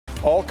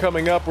All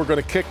coming up, we're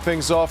going to kick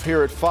things off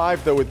here at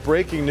 5, though, with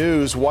breaking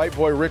news. White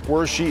boy Rick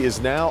Wershe is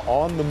now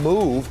on the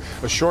move.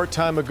 A short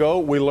time ago,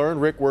 we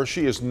learned Rick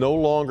Wershe is no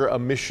longer a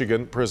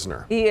Michigan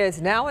prisoner. He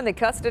is now in the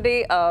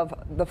custody of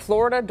the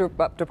Florida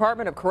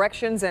Department of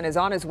Corrections and is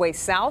on his way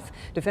south.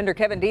 Defender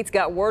Kevin Dietz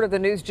got word of the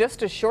news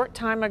just a short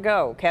time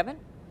ago. Kevin?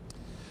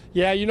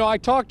 Yeah, you know, I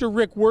talked to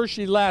Rick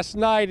Wershe last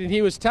night, and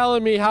he was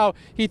telling me how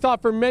he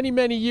thought for many,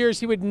 many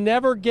years he would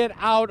never get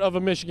out of a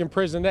Michigan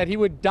prison, that he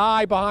would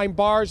die behind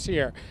bars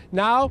here.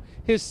 Now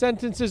his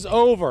sentence is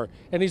over,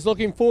 and he's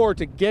looking forward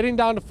to getting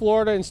down to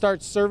Florida and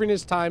start serving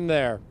his time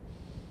there.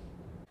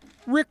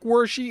 Rick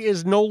Wershe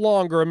is no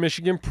longer a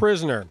Michigan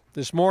prisoner.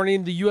 This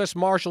morning, the U.S.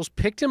 Marshals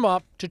picked him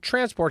up to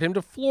transport him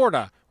to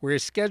Florida, where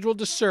he's scheduled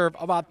to serve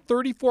about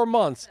 34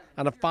 months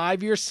on a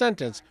 5-year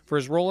sentence for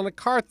his role in a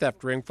car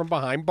theft ring from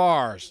behind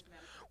bars.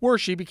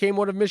 Wershe became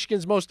one of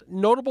Michigan's most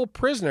notable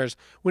prisoners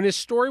when his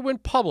story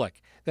went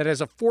public that as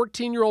a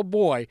 14-year-old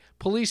boy,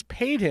 police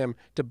paid him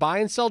to buy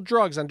and sell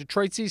drugs on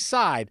Detroit's east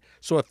side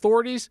so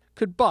authorities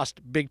could bust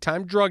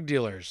big-time drug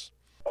dealers.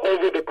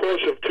 Over the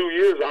course of 2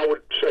 years, I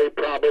would say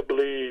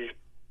probably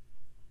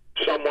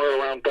somewhere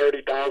around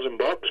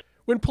 $30,000.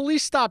 When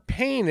police stopped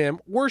paying him,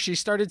 Wershe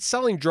started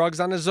selling drugs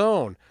on his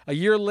own. A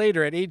year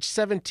later, at age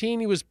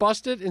 17, he was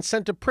busted and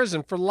sent to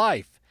prison for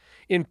life.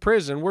 In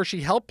prison,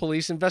 Wershe helped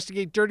police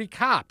investigate dirty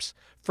cops,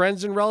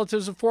 friends and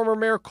relatives of former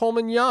Mayor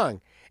Coleman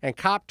Young, and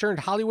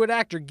cop-turned-Hollywood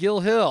actor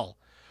Gil Hill.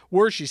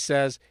 Wershe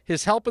says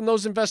his help in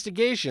those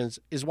investigations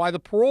is why the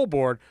parole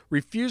board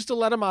refused to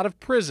let him out of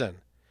prison.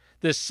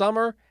 This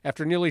summer,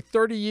 after nearly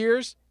 30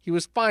 years, he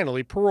was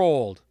finally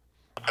paroled.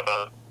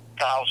 The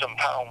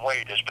 1,000-pound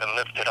weight has been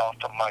lifted off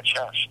of my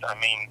chest. I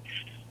mean,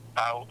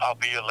 I'll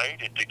be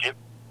elated to get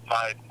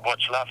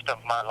what's left of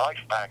my life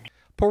back.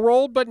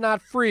 Paroled but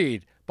not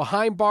freed.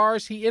 Behind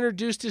bars, he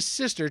introduced his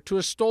sister to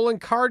a stolen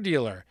car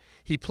dealer.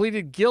 He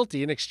pleaded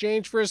guilty in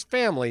exchange for his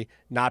family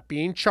not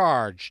being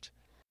charged.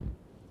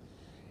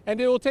 And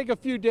it will take a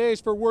few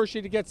days for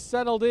Wershe to get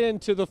settled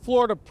into the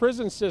Florida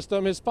prison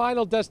system. His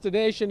final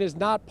destination is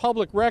not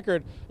public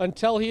record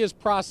until he is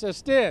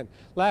processed in.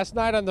 Last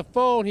night on the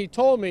phone, he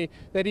told me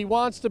that he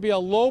wants to be a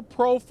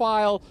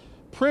low-profile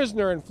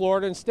prisoner in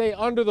Florida and stay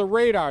under the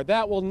radar.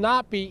 That will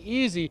not be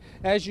easy.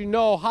 As you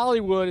know,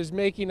 Hollywood is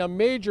making a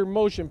major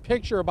motion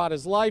picture about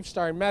his life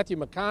starring Matthew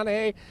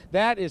McConaughey.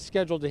 That is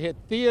scheduled to hit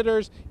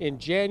theaters in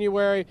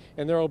January,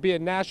 and there will be a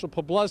national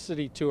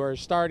publicity tour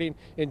starting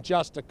in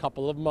just a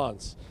couple of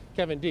months.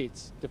 Kevin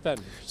Dietz,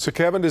 Defenders. So,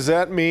 Kevin, does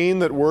that mean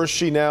that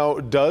Wershe now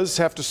does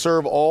have to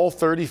serve all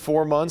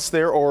 34 months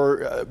there,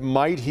 or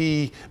might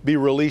he be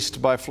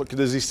released by,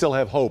 does he still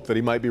have hope that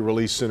he might be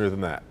released sooner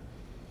than that?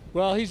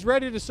 Well, he's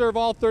ready to serve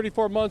all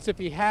 34 months if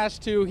he has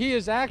to. He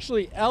is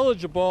actually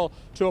eligible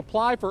to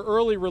apply for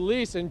early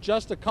release in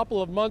just a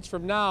couple of months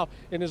from now,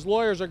 and his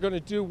lawyers are going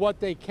to do what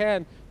they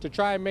can to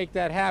try and make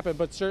that happen,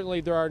 but certainly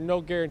there are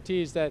no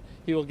guarantees that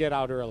he will get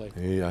out early.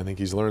 Yeah, I think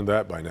he's learned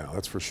that by now,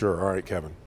 that's for sure. All right, Kevin.